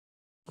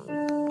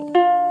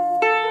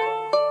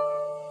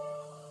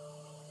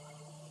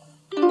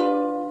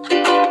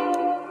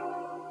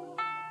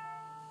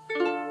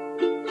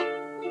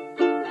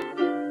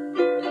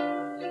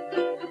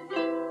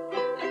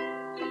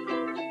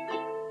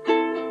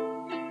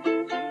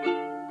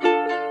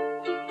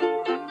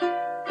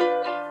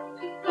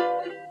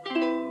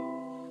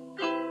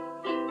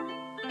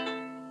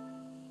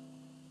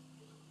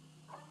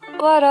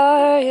What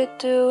are you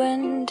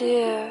doing,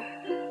 dear?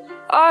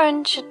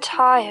 Aren't you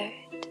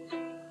tired?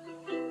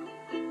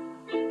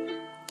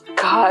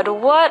 God,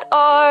 what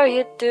are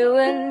you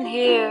doing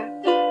here?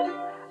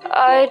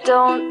 I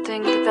don't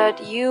think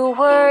that you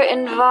were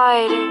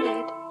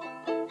invited.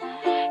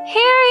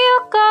 Here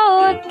you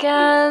go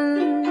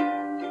again,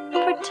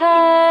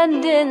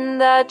 pretending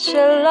that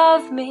you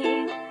love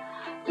me,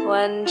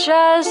 when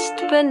just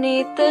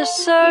beneath the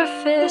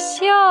surface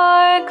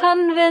you're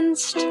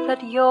convinced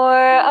that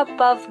you're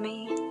above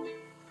me.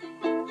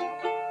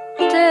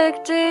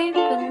 Dig deep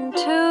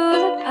into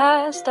the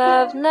past.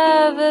 I've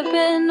never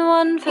been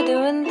one for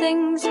doing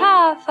things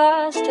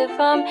half-assed. If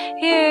I'm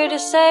here to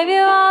save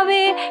you, I'll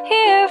be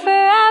here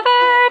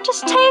forever.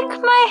 Just take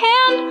my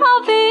hand,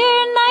 I'll be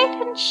your knight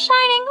in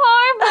shining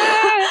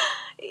armor.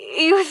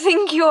 You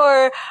think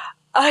you're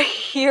a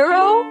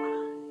hero?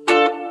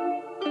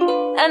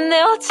 And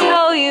they'll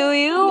tell you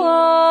you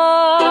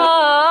are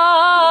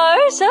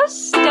so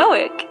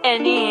stoic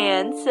and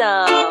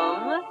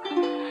handsome,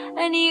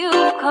 and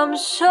you've come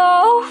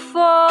so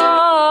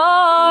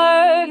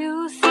far.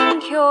 You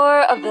think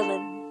you're a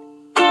villain,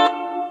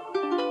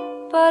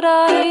 but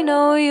I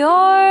know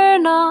you're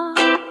not.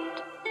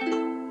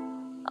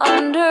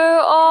 Under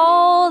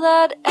all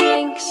that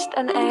angst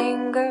and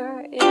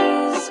anger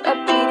is a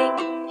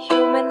beating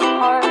human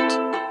heart.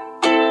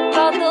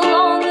 About the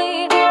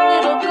lonely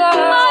little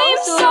girl. I'm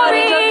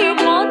sorry.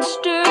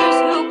 Monsters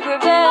who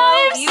prevail.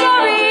 I'm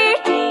sorry. You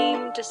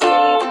came to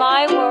save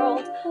my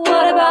world.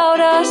 What about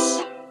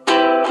us?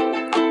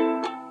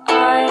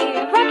 I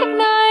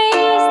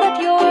recognize that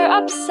you're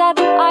upset.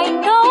 I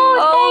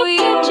know they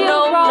did you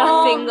know wrong.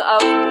 Nothing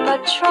of me.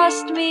 But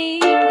trust me,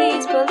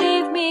 please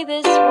believe me,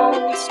 this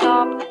won't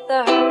stop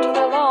the hurt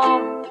for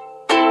long.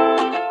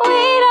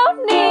 We don't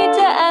need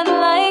to end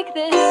like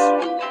this.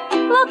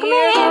 Look me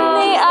in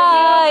the eye.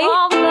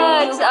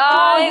 I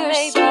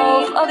may be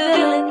a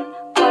villain,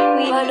 but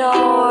we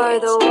adore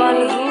the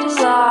one who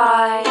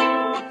lies.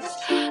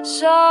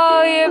 So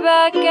you're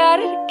back at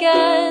it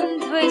again,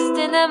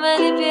 twisting and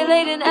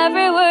manipulating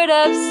every word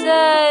I've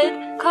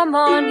said. Come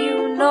on,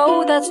 you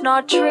know that's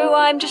not true.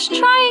 I'm just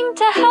trying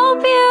to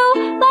help you.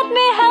 Let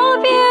me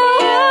help you.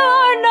 You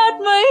are not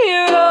my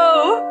hero.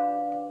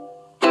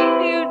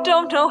 You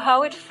don't know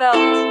how it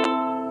felt.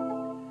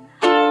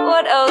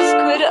 What else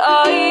could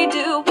I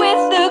do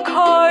with the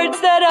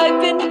cards that I've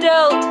been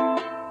dealt?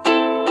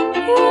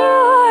 You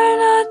are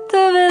not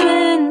the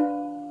villain.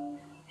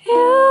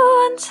 You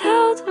once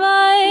held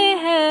my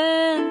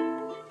hand.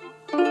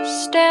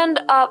 Stand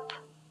up.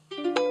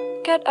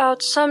 Get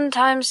out.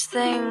 Sometimes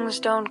things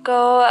don't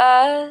go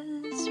as